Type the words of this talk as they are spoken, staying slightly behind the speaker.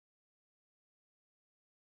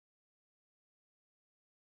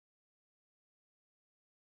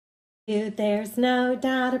There's no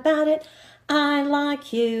doubt about it. I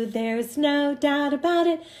like you. There's no doubt about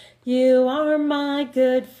it. You are my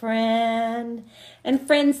good friend. And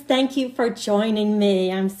friends, thank you for joining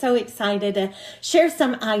me. I'm so excited to share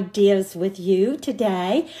some ideas with you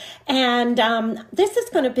today. And this is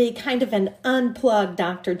going to be kind of an unplugged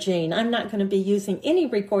Dr. Jean. I'm not going to be using any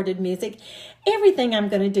recorded music. Everything I'm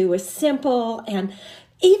going to do is simple, and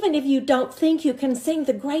even if you don't think you can sing,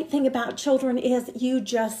 the great thing about children is you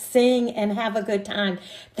just sing and have a good time.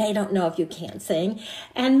 They don't know if you can't sing.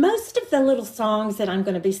 And most of the little songs that I'm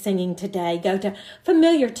going to be singing today go to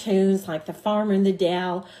familiar tunes like The Farmer in the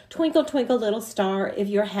Dell, Twinkle, Twinkle, Little Star, If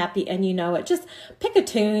You're Happy and You Know It. Just pick a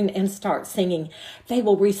tune and start singing. They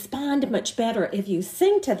will respond much better if you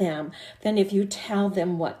sing to them than if you tell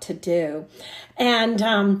them what to do. And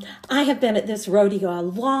I have been at this rodeo a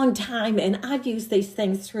long time, and I've used these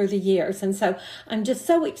things through the years. And so I'm just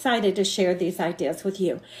so excited to share these ideas with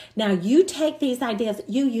you. Now, you take these ideas,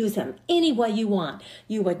 you use them any way you want.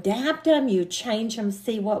 You adapt them, you change them,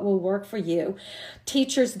 see what will work for you.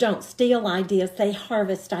 Teachers don't steal ideas, they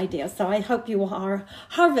harvest ideas. So I hope you will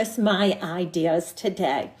harvest my ideas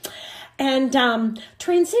today. And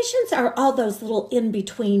transitions are all those little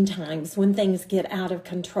in-between times when things get out of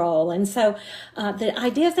control. And so the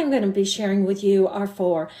ideas I'm going to be sharing with you are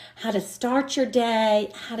for how to start your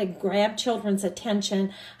day, how to grab children's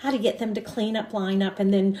attention, how to get them to clean up, line up,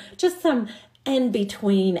 and then just some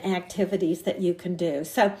in-between activities that you can do.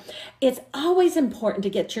 So it's always important to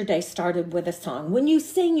get your day started with a song. When you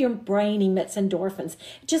sing, your brain emits endorphins.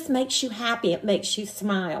 It just makes you happy. It makes you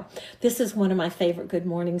smile. This is one of my favorite good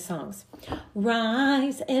morning songs.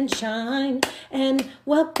 Rise and shine and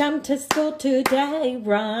welcome to school today.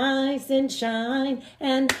 Rise and shine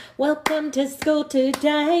and welcome to school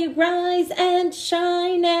today. Rise and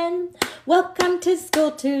shine and welcome to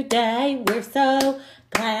school today. We're so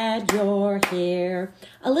glad you're here.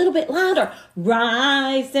 A little bit louder.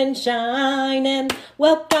 Rise and shine and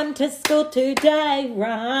welcome to school today.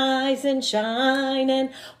 Rise and shine and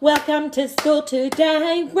welcome to school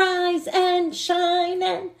today. Rise and shine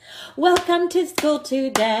and welcome to school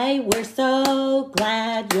today. We're so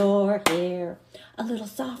glad you're here. A little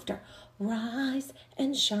softer. Rise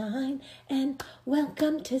and shine and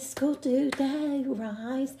welcome to school today.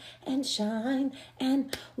 Rise and shine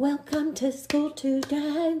and welcome to school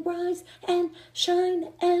today. Rise and shine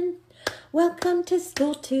and welcome to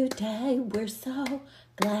school today. We're so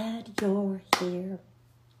glad you're here.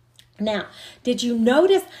 Now, did you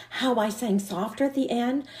notice how I sang softer at the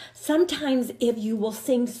end? Sometimes if you will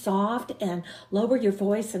sing soft and lower your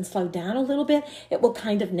voice and slow down a little bit, it will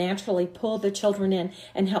kind of naturally pull the children in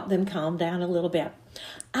and help them calm down a little bit.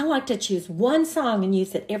 I like to choose one song and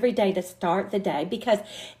use it every day to start the day because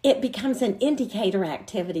it becomes an indicator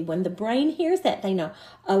activity. When the brain hears that, they know,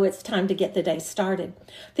 oh, it's time to get the day started.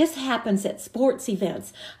 This happens at sports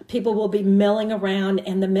events. People will be milling around,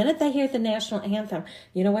 and the minute they hear the national anthem,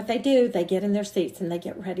 you know what they do? They get in their seats and they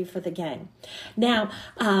get ready for the game. Now,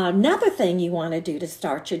 another thing you want to do to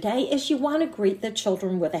start your day is you want to greet the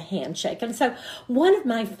children with a handshake. And so one of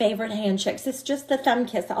my favorite handshakes is just the thumb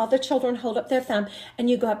kiss. All the children hold up their thumb, and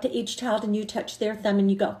you go up to each child and you touch their thumb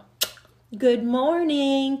and you go, good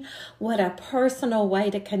morning. What a personal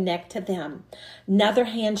way to connect to them. Another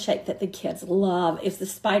handshake that the kids love is the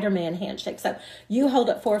Spider-Man handshake. So you hold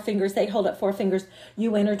up 4 fingers, they hold up 4 fingers,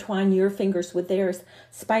 you intertwine your fingers with theirs.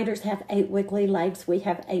 Spiders have 8 wiggly legs, we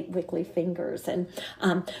have 8 wiggly fingers. And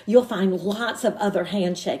you'll find lots of other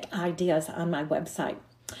handshake ideas on my website.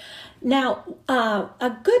 Now,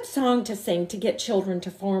 a good song to sing to get children to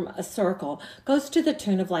form a circle goes to the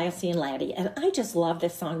tune of Lassie and Laddie. And I just love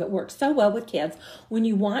this song. It works so well with kids. When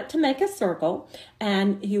you want to make a circle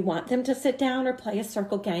and you want them to sit down or play a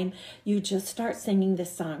circle game, you just start singing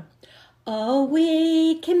this song. Oh,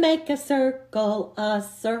 we can make a circle, a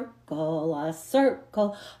circle, a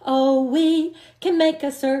circle. Oh, we can make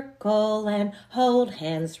a circle and hold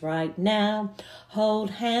hands right now.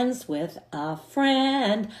 Hold hands with a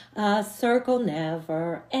friend, a circle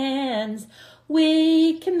never ends.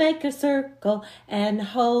 We can make a circle and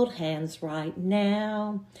hold hands right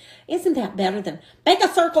now. Isn't that better than make a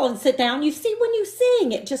circle and sit down? You see, when you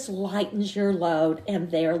sing, it just lightens your load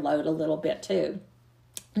and their load a little bit too.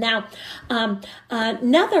 Now,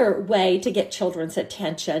 another way to get children's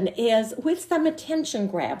attention is with some attention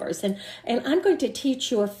grabbers, and I'm going to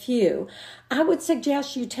teach you a few. I would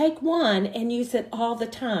suggest you take one and use it all the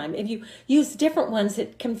time. If you use different ones,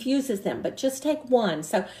 it confuses them, but just take one.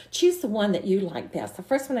 So choose the one that you like best. The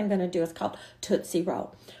first one I'm going to do is called Tootsie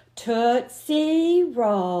Roll. Tootsie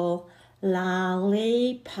Roll,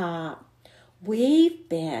 lollipop. We've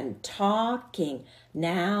been talking.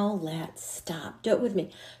 Now let's stop. Do it with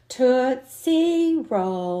me. Tootsie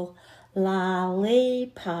Roll,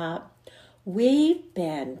 lollipop. We've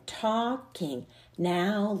been talking.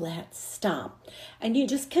 Now let's stop. And you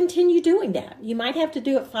just continue doing that. You might have to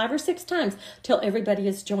do it 5 or 6 times till everybody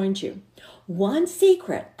has joined you. One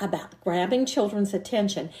secret about grabbing children's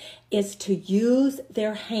attention is to use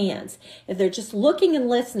their hands. If they're just looking and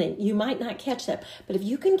listening, you might not catch that. But if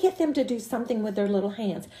you can get them to do something with their little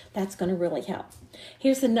hands, that's going to really help.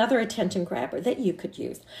 Here's another attention grabber that you could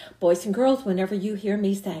use. Boys and girls, whenever you hear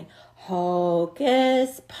me say,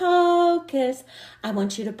 hocus pocus, I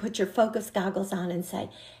want you to put your focus goggles on and say,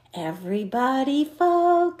 everybody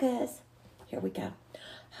focus. Here we go.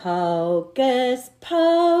 Hocus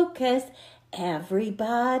pocus,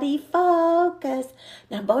 everybody focus.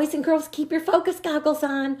 Now, boys and girls, keep your focus goggles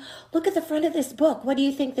on. Look at the front of this book. What do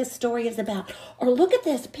you think this story is about? Or look at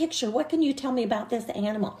this picture. What can you tell me about this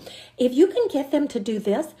animal? If you can get them to do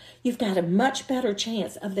this, you've got a much better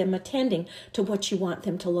chance of them attending to what you want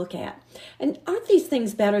them to look at. And aren't these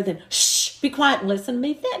things better than, shh, be quiet and listen to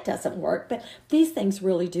me? That doesn't work, but these things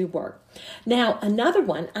really do work. Now, another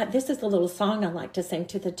one, this is a little song I like to sing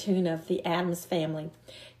to the tune of the Addams Family.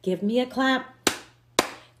 Give me a clap,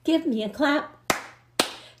 give me a clap,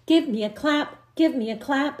 give me a clap, give me a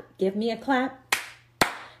clap, give me a clap,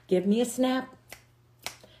 give me a snap,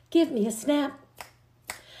 give me a snap.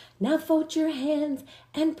 Now fold your hands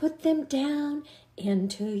and put them down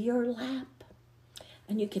into your lap.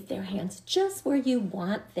 And you get their hands just where you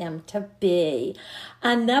want them to be.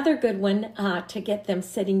 Another good one to get them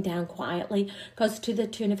sitting down quietly goes to the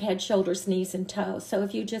tune of head, shoulders, knees, and toes. So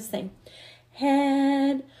if you just sing,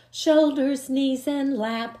 head, shoulders, knees, and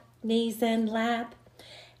lap, knees, and lap.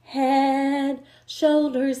 Head,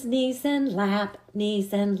 shoulders, knees, and lap,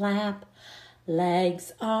 knees, and lap.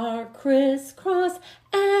 Legs are crisscross,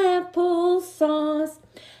 applesauce.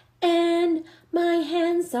 And my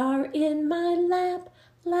hands are in my lap,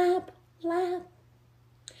 lap, lap.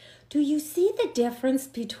 Do you see the difference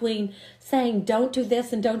between saying don't do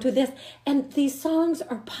this and don't do this? And these songs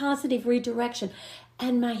are positive redirection.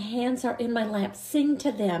 And my hands are in my lap. Sing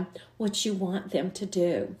to them what you want them to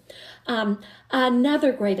do.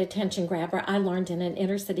 Another great attention grabber I learned in an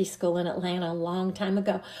inner city school in Atlanta a long time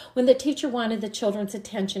ago. When the teacher wanted the children's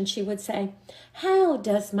attention, she would say, how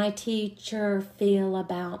does my teacher feel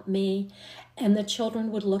about me? And the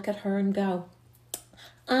children would look at her and go,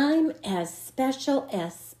 I'm as special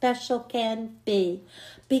can be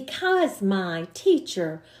because my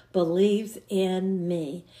teacher believes in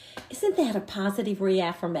me. Isn't that a positive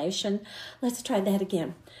reaffirmation? Let's try that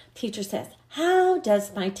again. Teacher says, how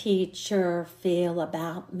does my teacher feel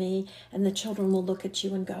about me? And the children will look at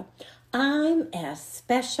you and go, I'm as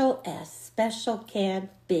special can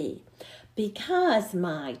be because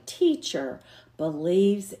my teacher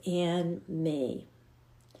believes in me.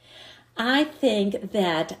 I think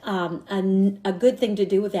that a good thing to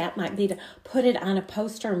do with that might be to put it on a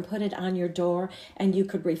poster and put it on your door, and you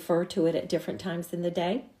could refer to it at different times in the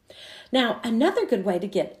day. Now, another good way to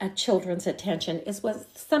get a children's attention is with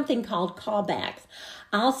something called callbacks.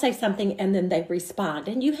 I'll say something and then they respond,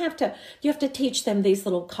 and you have to teach them these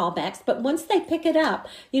little callbacks. But once they pick it up,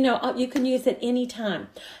 you can use it anytime.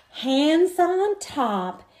 Hands on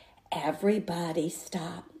top. Everybody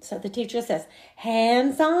stop. So the teacher says,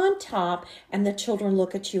 hands on top, and the children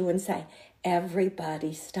look at you and say,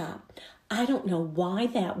 everybody stop. I don't know why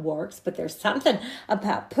that works, but there's something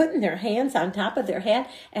about putting their hands on top of their head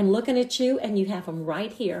and looking at you, and you have them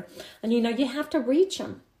right here. And you have to reach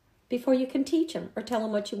them before you can teach them or tell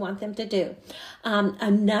them what you want them to do.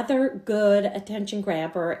 Another good attention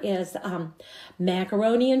grabber is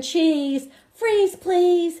macaroni and cheese. Freeze,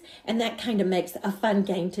 please. And that kind of makes a fun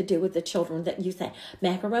game to do with the children, that you say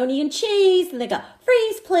macaroni and cheese and they go,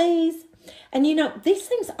 freeze, please. And these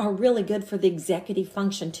things are really good for the executive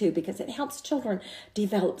function too, because it helps children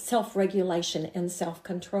develop self-regulation and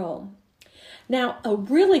self-control. Now, a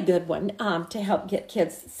really good one to help get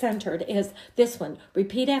kids centered is this one.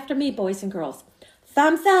 Repeat after me, boys and girls.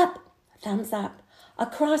 Thumbs up,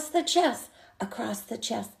 across the chest,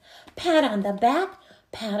 pat on the back,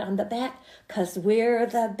 'cause we're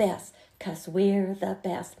the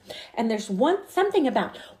best. And there's something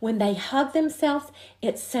about when they hug themselves,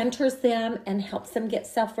 it centers them and helps them get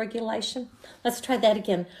self-regulation. Let's try that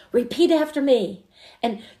again. Repeat after me.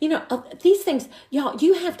 And, these things, y'all,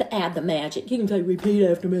 you have to add the magic. You can say, repeat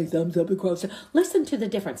after me, thumbs up across. Listen to the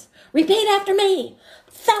difference. Repeat after me.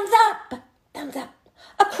 Thumbs up,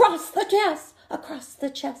 across the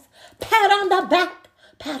chest. Pat on the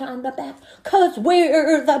back, 'cause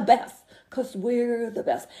we're the best. because we're the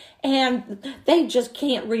best. And they just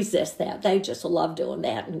can't resist that. They just love doing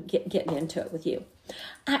that and getting into it with you.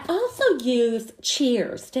 I also use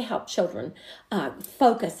cheers to help children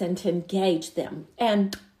focus and to engage them.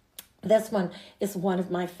 And this one is one of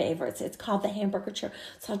my favorites. It's called the hamburger cheer.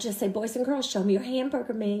 So I'll just say, boys and girls, show me your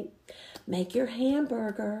hamburger meat. Make your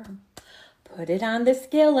hamburger. Put it on the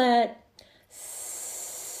skillet.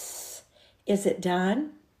 Is it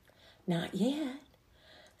done? Not yet.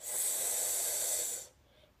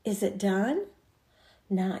 Is it done?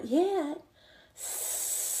 Not yet.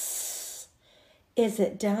 Is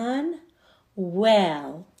it done?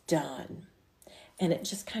 Well done. And it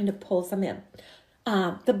just kind of pulls them in.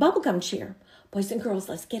 The bubblegum cheer. Boys and girls,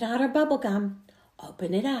 let's get out our bubblegum.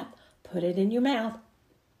 Open it up. Put it in your mouth.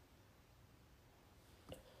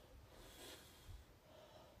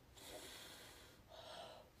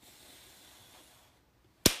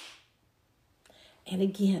 And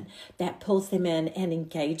again, that pulls them in and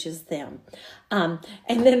engages them. And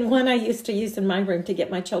then one I used to use in my room to get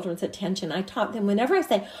my children's attention, I taught them whenever I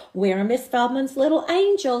say, where are Miss Feldman's little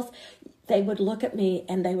angels? They would look at me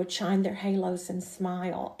and they would shine their halos and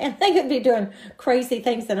smile. And they could be doing crazy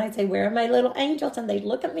things. And I'd say, where are my little angels? And they'd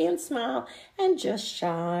look at me and smile and just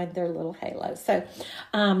shine their little halos. So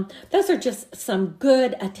those are just some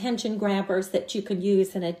good attention grabbers that you can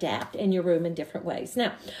use and adapt in your room in different ways.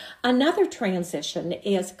 Now, another transition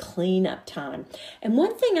is cleanup time. And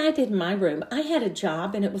one thing I did in my room, I had a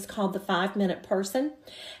job and it was called the 5-minute person.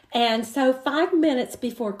 And so 5 minutes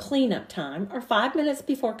before cleanup time, or 5 minutes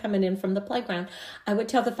before coming in from the playground, I would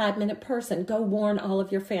tell the 5-minute person, go warn all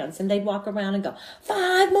of your friends. And they'd walk around and go,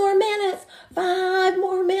 5 more minutes, 5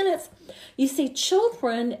 more minutes. You see,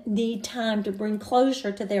 children need time to bring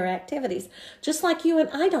closure to their activities. Just like you and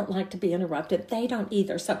I don't like to be interrupted, they don't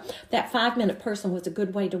either. So that 5-minute person was a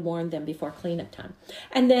good way to warn them before cleanup time.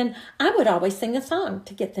 And then I would always sing a song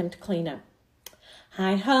to get them to clean up.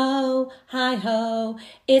 Hi ho,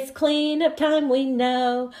 it's cleanup time we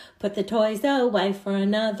know. Put the toys away for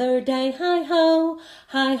another day. Hi ho,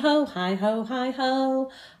 hi ho, hi ho, hi ho,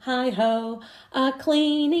 hi ho.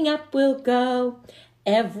 Cleaning up we'll go.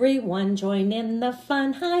 Everyone join in the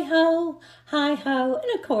fun. Hi ho, hi ho.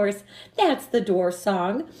 And of course, that's the door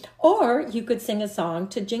song. Or you could sing a song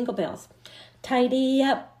to Jingle Bells. Tidy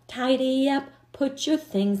up, put your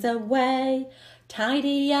things away.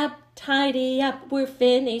 Tidy up, we're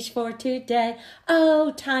finished for today.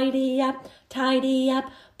 Oh, tidy up,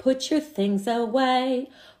 put your things away,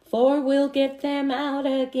 for we'll get them out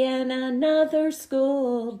again another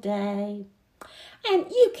school day. And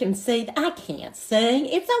you can see, I can't sing,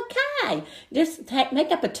 it's okay. Just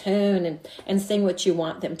make up a tune and sing what you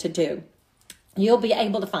want them to do. You'll be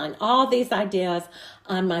able to find all these ideas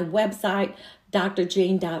on my website,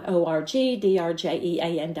 drjean.org,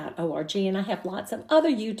 drjean.org, and I have lots of other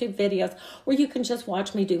YouTube videos where you can just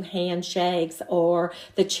watch me do handshakes or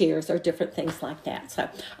the cheers or different things like that. So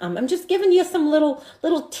I'm just giving you some little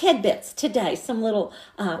tidbits today, some little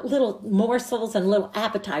morsels and little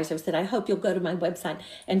appetizers that I hope you'll go to my website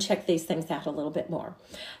and check these things out a little bit more.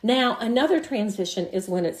 Now, another transition is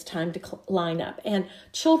when it's time to line up, and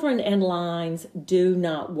children and lines do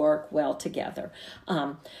not work well together.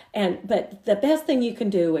 But the best thing you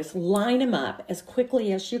can do is line them up as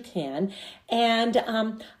quickly as you can, and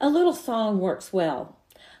a little song works well.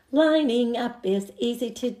 Lining up is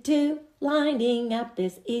easy to do. Lining up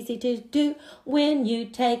is easy to do when you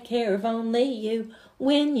take care of only you.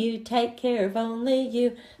 When you take care of only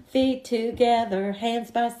you. Feet together,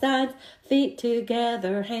 hands by sides. Feet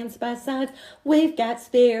together, hands by sides. We've got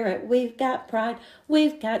spirit, we've got pride.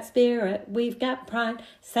 We've got spirit, we've got pride.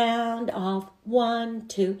 Sound off, 1,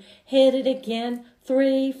 2. Hit it again,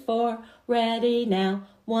 3, 4. Ready now,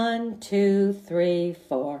 1, 2, 3,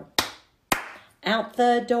 4. Out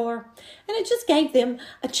the door. And it just gave them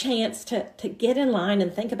a chance to get in line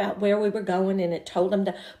and think about where we were going, and it told them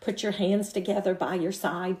to put your hands together by your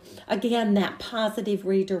side. Again, that positive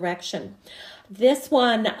redirection. This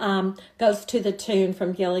one goes to the tune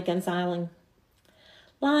from Gilligan's Island.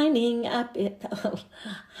 Lining up it.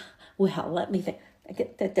 Well, let me think.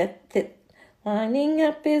 Lining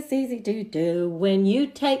up is easy to do when you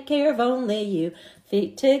take care of only you.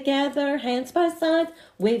 Feet together, hands by sides.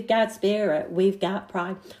 We've got spirit, we've got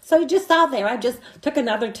pride. So you just saw there, I just took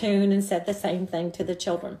another tune and said the same thing to the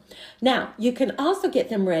children. Now, you can also get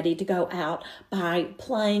them ready to go out by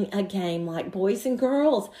playing a game like Boys and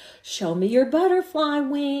Girls. Show me your butterfly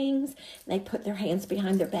wings. They put their hands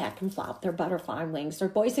behind their back and flop their butterfly wings. Or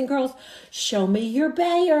Boys and Girls, show me your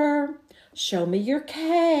bear. Show me your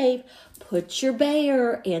cave. put your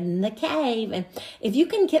bear in the cave. And if you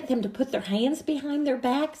can get them to put their hands behind their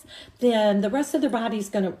backs, then the rest of their body's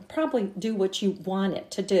going to probably do what you want it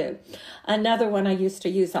to do. Another one I used to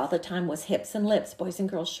use all the time was hips and lips. Boys and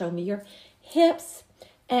girls, show me your hips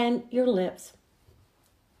and your lips.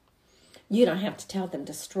 You don't have to tell them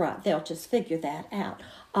to strut. They'll just figure that out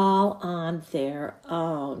all on their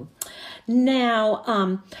own. Now,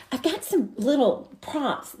 I've got some little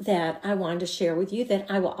props that I wanted to share with you that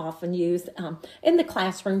I will often use in the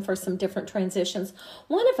classroom for some different transitions.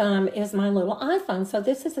 One of them is my little iPhone. So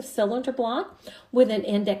this is a cylinder block with an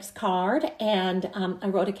index card, and I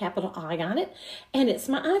wrote a capital I on it, and it's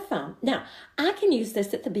my iPhone. Now, I can use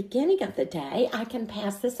this at the beginning of the day. I can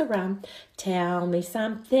pass this around. Tell me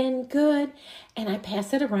something good. And I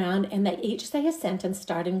pass it around, and they each say a sentence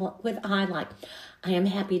starting with I, like, I am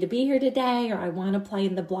happy to be here today, or I want to play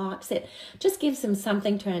in the blocks. It just gives them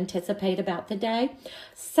something to anticipate about the day.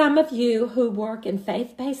 Some of you who work in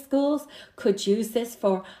faith-based schools could use this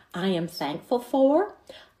for I am thankful for.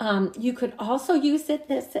 You could also use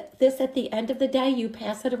this at the end of the day. You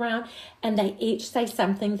pass it around, and they each say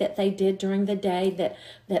something that they did during the day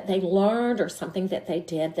that they learned, or something that they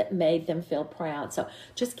did that made them feel proud. So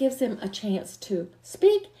just gives them a chance to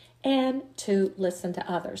speak and to listen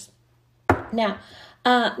to others. Now,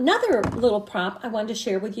 another little prop I wanted to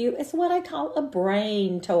share with you is what I call a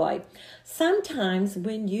brain toy. Sometimes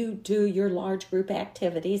when you do your large group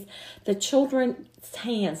activities, the children's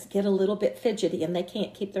hands get a little bit fidgety and they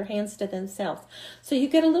can't keep their hands to themselves. So you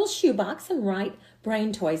get a little shoebox and write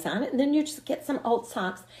brain toys on it, and then you just get some old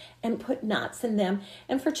socks and put knots in them.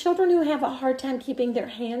 And for children who have a hard time keeping their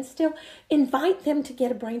hands still, invite them to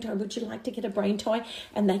get a brain toy. Would you like to get a brain toy?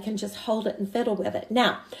 And they can just hold it and fiddle with it.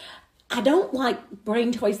 Now, I don't like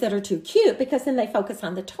brain toys that are too cute, because then they focus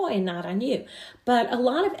on the toy and not on you. But a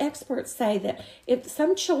lot of experts say that if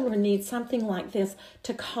some children need something like this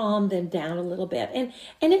to calm them down a little bit, and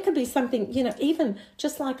it could be something, even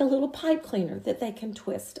just like a little pipe cleaner that they can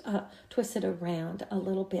twist it around a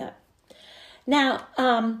little bit. Now,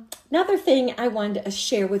 another thing I wanted to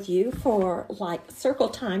share with you for like circle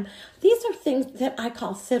time, these are things that I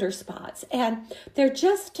call sitter spots, and they're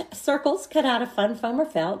just circles cut out of fun foam or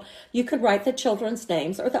felt. You could write the children's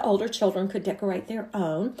names, or the older children could decorate their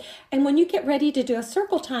own. And when you get ready to do a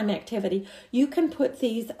circle time activity, you can put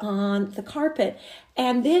these on the carpet,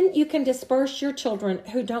 and then you can disperse your children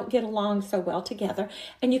who don't get along so well together,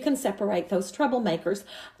 and you can separate those troublemakers.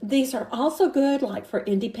 These are also good like for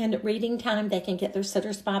independent reading time. They can get their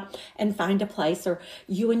sitter spot and find a place, or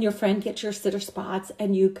you and your friend get your sitter spots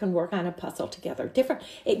and you can work on a puzzle together.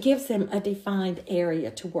 It gives them a defined area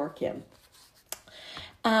to work in.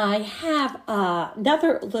 I have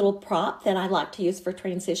another little prop that I like to use for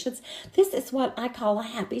transitions. This is what I call a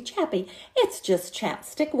happy chappy. It's just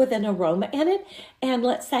chapstick with an aroma in it. And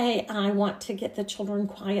let's say I want to get the children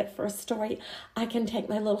quiet for a story. I can take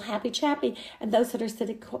my little happy chappy, and those that are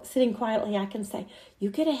sitting quietly, I can say,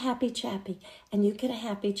 you get a happy chappy, and you get a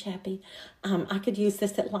happy chappy. I could use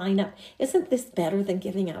this at lineup. Isn't this better than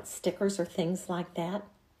giving out stickers or things like that?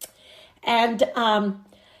 And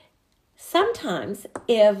sometimes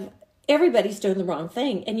if everybody's doing the wrong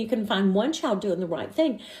thing and you can find one child doing the right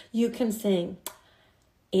thing, you can sing,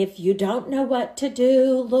 if you don't know what to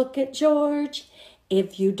do, look at George.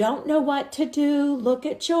 If you don't know what to do, look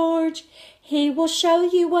at George. He will show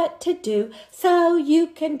you what to do so you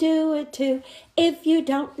can do it too. If you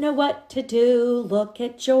don't know what to do, look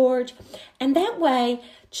at George. And that way,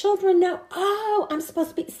 children know, oh, I'm supposed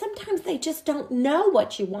to be, sometimes they just don't know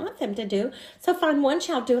what you want them to do. So find one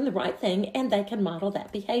child doing the right thing and they can model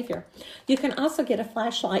that behavior. You can also get a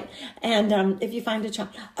flashlight, and if you find a child,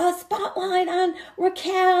 a spotlight on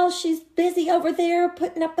Raquel, she's busy over there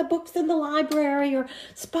putting up the books in the library, or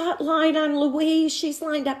spotlight on Louise, she's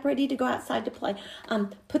lined up ready to go outside to play.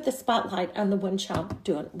 Put the spotlight on the one child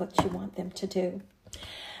doing what you want them to do.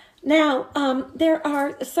 Now, there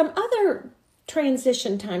are some other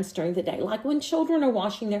transition times during the day, like when children are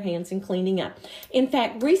washing their hands and cleaning up. In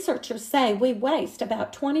fact, researchers say we waste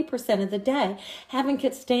about 20% of the day having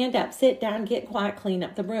kids stand up, sit down, get quiet, clean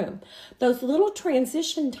up the room. Those little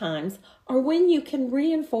transition times are when you can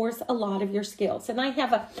reinforce a lot of your skills. And I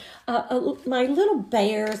have my little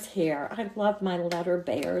bears here. I love my letter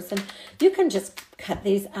bears, and you can just cut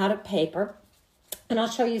these out of paper. And I'll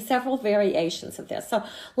show you several variations of this. So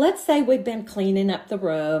let's say we've been cleaning up the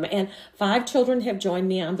room and 5 children have joined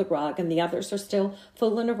me on the rug and the others are still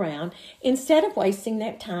fooling around. Instead of wasting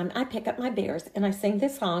that time, I pick up my bears and I sing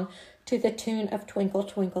this song to the tune of Twinkle,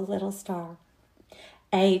 Twinkle, Little Star.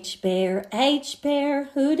 H bear,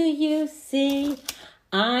 who do you see?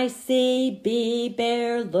 I see Bee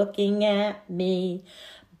Bear looking at me.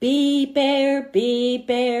 Bee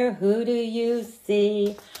Bear, who do you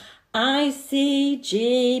see? I see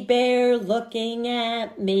G Bear looking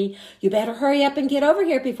at me. You better hurry up and get over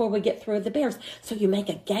here before we get through the bears. So you make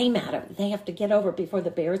a game out of it. They have to get over before the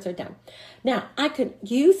bears are done. Now, I could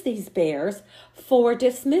use these bears for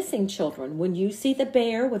dismissing children. When you see the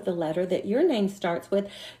bear with the letter that your name starts with,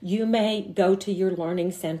 you may go to your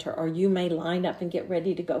learning center, or you may line up and get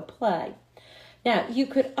ready to go play. Now, you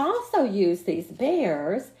could also use these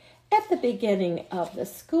bears at the beginning of the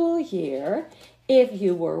school year if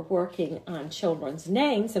you were working on children's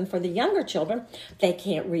names. And for the younger children, they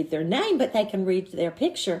can't read their name, but they can read their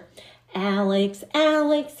picture. Alex,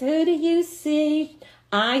 who do you see?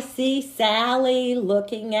 I see Sally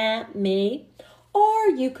looking at me. Or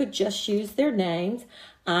you could just use their names.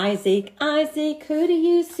 Isaac, who do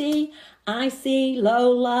you see? I see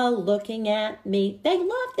Lola looking at me. They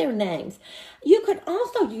love their names. You could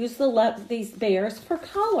also use these bears for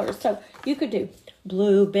colors. So you could do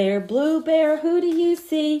Blue Bear, who do you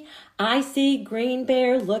see? I see Green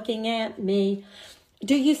Bear looking at me.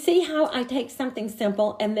 Do you see how I take something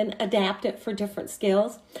simple and then adapt it for different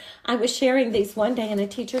skills? I was sharing these one day and a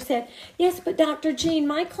teacher said, yes, but Dr. Jean,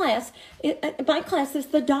 my class is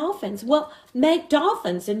the dolphins. Well, make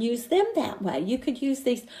dolphins and use them that way. You could use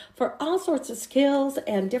these for all sorts of skills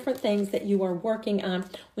and different things that you are working on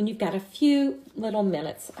when you've got a few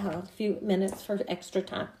minutes for extra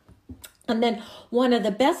time. And then one of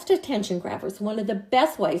the best attention grabbers, one of the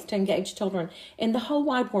best ways to engage children in the whole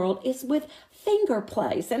wide world is with finger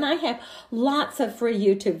plays. And I have lots of free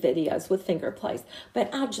YouTube videos with finger plays,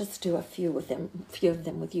 but I'll just do a few of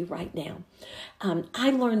them with you right now.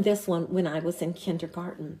 I learned this one when I was in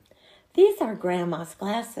kindergarten. These are Grandma's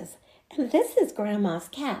glasses, and this is Grandma's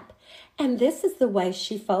cap, and this is the way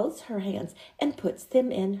she folds her hands and puts them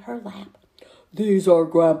in her lap. These are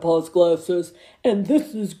Grandpa's glasses, and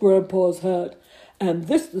this is Grandpa's hat, and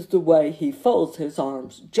this is the way he folds his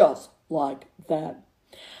arms, just like that.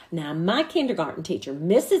 Now, my kindergarten teacher,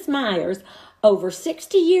 Mrs. Myers, over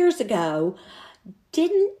 60 years ago,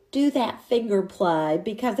 didn't do that finger play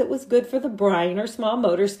because it was good for the brain or small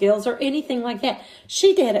motor skills or anything like that.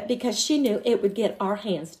 She did it because she knew it would get our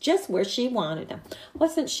hands just where she wanted them.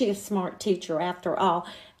 Wasn't she a smart teacher after all?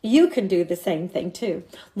 You can do the same thing too.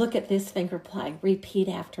 Look at this finger play. Repeat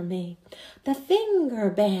after me. The finger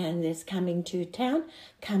band is coming to town,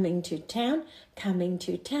 coming to town, coming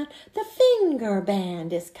to town. The finger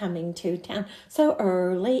band is coming to town so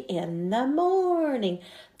early in the morning.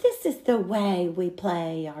 This is the way we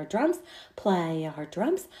play our drums, play our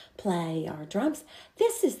drums, play our drums.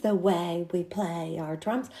 This is the way we play our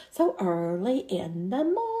drums so early in the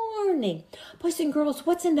morning. Boys and girls,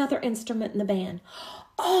 what's another instrument in the band?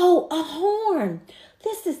 Oh, a horn.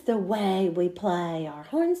 This is the way we play our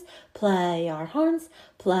horns, play our horns,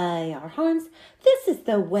 play our horns. This is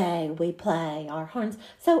the way we play our horns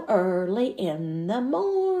so early in the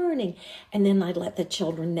morning. And then I'd let the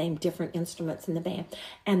children name different instruments in the band.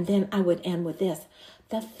 And then I would end with this.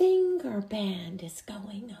 The finger band is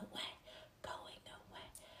going away, going away,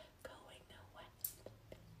 going away.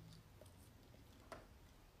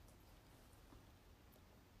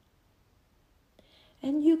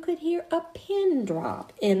 And you could hear a pin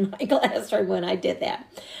drop in my classroom when I did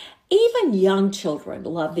that. Even young children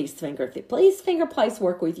love these finger plays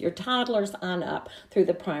work with your toddlers on up through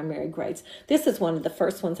the primary grades. This is one of the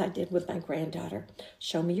first ones I did with my granddaughter.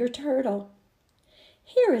 Show me your turtle.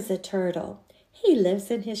 Here is a turtle. He lives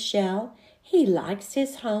in his shell. He likes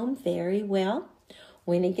his home very well.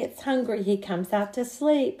 When he gets hungry, he comes out to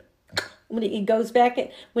sleep. When he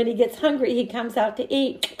gets hungry, he comes out to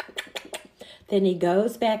eat. Then he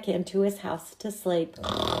goes back into his house to sleep.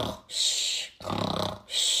 Shh,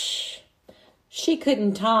 shh. She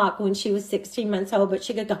couldn't talk when she was 16 months old, but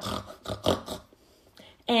she could go.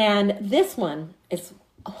 And this one is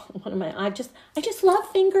one of my, I just love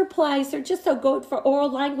finger plays. They're just so good for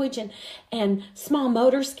oral language and small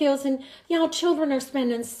motor skills. And, children are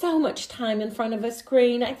spending so much time in front of a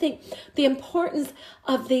screen. I think the importance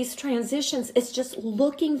of these transitions is just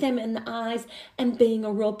looking them in the eyes and being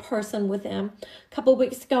a real person with them. A couple of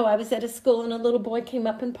weeks ago, I was at a school and a little boy came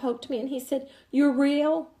up and poked me and he said, "You're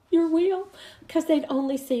real? You're real?" Because they'd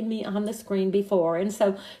only seen me on the screen before. And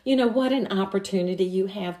so, what an opportunity you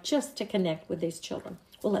have just to connect with these children.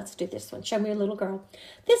 Well, let's do this one. Show me your little girl.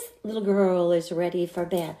 This little girl is ready for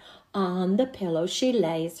bed. On the pillow she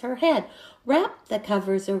lays her head. Wrap the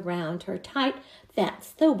covers around her tight.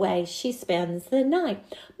 That's the way she spends the night.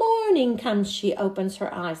 Morning comes, she opens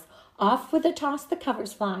her eyes. Off with a toss the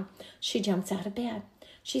covers fly. She jumps out of bed.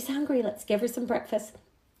 She's hungry. Let's give her some breakfast.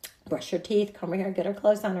 Brush her teeth, comb her hair, get her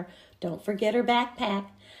clothes on her. Don't forget her backpack.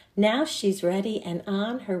 Now she's ready and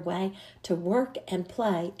on her way to work and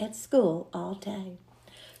play at school all day.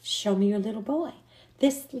 Show me your little boy.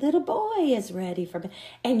 This little boy is ready for me.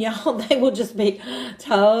 And y'all, they will just be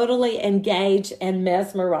totally engaged and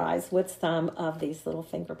mesmerized with some of these little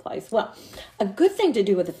finger plays. Well, a good thing to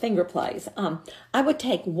do with the finger plays, I would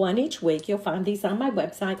take one each week. You'll find these on my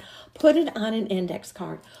website. Put it on an index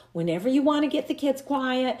card. Whenever you want to get the kids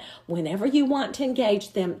quiet, whenever you want to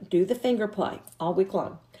engage them, do the finger play all week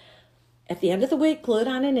long. At the end of the week, glue it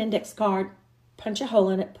on an index card, punch a hole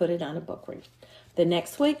in it, put it on a book read. The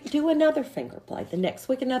next week, do another finger play. The next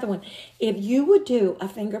week, another one. If you would do a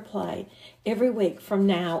finger play every week from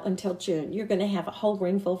now until June, you're going to have a whole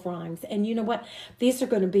ring full of rhymes. And you know what? These are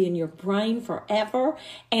going to be in your brain forever.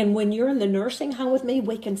 And when you're in the nursing home with me,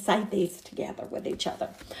 we can say these together with each other.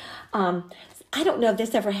 I don't know if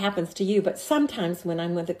this ever happens to you, but sometimes when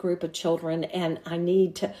I'm with a group of children and I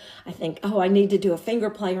think, oh, I need to do a finger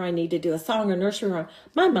play or I need to do a song or nursery rhyme,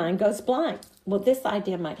 my mind goes blank. Well, this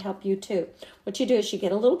idea might help you too. What you do is you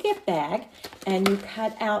get a little gift bag and you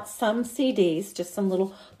cut out some CDs, just some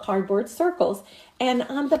little cardboard circles. And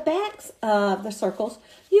on the backs of the circles,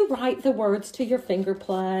 you write the words to your finger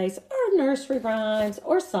plays or nursery rhymes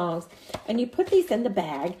or songs. And you put these in the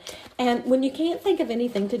bag. And when you can't think of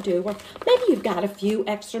anything to do, or maybe you've got a few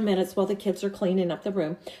extra minutes while the kids are cleaning up the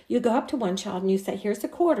room, you go up to one child and you say, here's a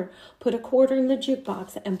quarter. Put a quarter in the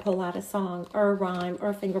jukebox and pull out a song or a rhyme or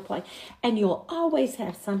a finger play. And you'll always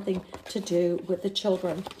have something to do with the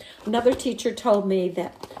children. Another teacher told me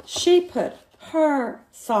that she put her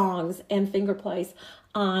songs and finger plays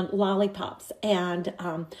on lollipops and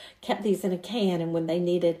kept these in a can, and when they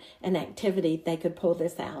needed an activity, they could pull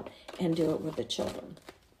this out and do it with the children.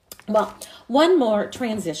 Well, one more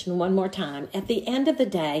transition, one more time. At the end of the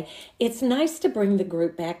day, it's nice to bring the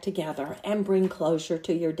group back together and bring closure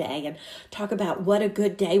to your day and talk about what a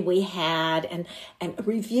good day we had and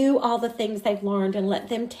review all the things they've learned and let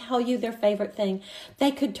them tell you their favorite thing.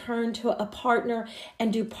 They could turn to a partner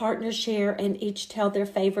and do partner share and each tell their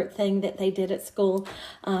favorite thing that they did at school.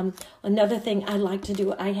 Another thing I like to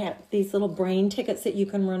do, I have these little brain tickets that you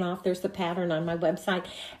can run off. There's the pattern on my website.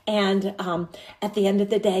 And at the end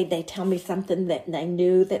of the day, they tell me something that they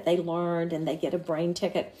knew that they learned and they get a brain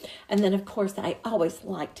ticket. And then, of course, I always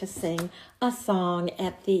like to sing a song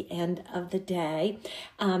at the end of the day.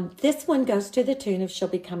 This one goes to the tune of She'll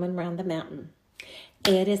Be Coming Round the Mountain.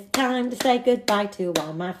 It is time to say goodbye to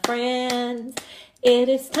all my friends. It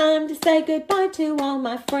is time to say goodbye to all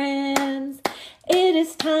my friends. It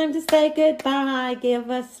is time to say goodbye. Give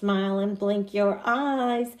a smile and blink your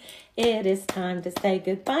eyes. It is time to say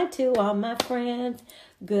goodbye to all my friends.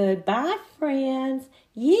 Goodbye, friends.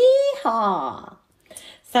 Yeehaw!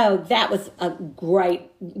 So that was a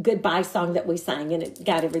great goodbye song that we sang, and it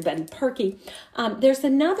got everybody perky. There's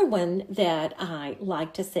another one that I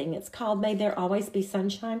like to sing. It's called May There Always Be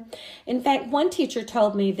Sunshine. In fact, one teacher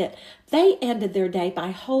told me that they ended their day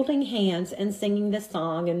by holding hands and singing the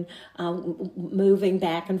song and moving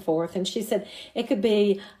back and forth. And she said it could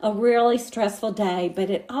be a really stressful day,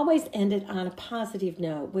 but it always ended on a positive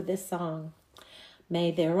note with this song.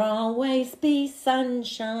 May there always be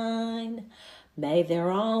sunshine. May there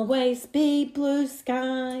always be blue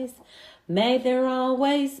skies. May there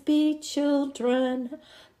always be children.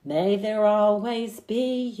 May there always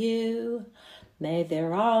be you. May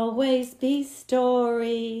there always be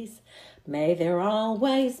stories. May there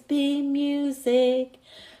always be music.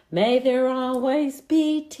 May there always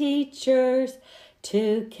be teachers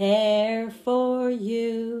to care for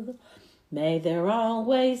you. May there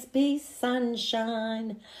always be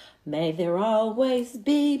sunshine. May there always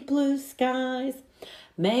be blue skies.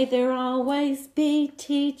 May there always be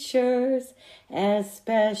teachers as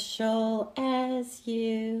special as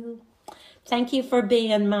you. Thank you for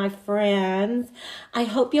being my friends. I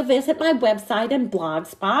hope you'll visit my website and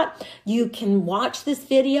Blogspot. You can watch this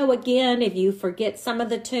video again if you forget some of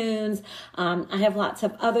the tunes. I have lots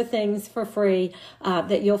of other things for free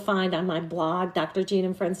that you'll find on my blog,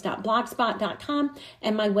 drjeanandfriends.blogspot.com,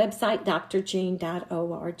 and my website,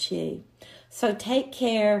 drjean.org. So take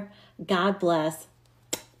care. God bless.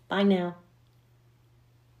 Bye now.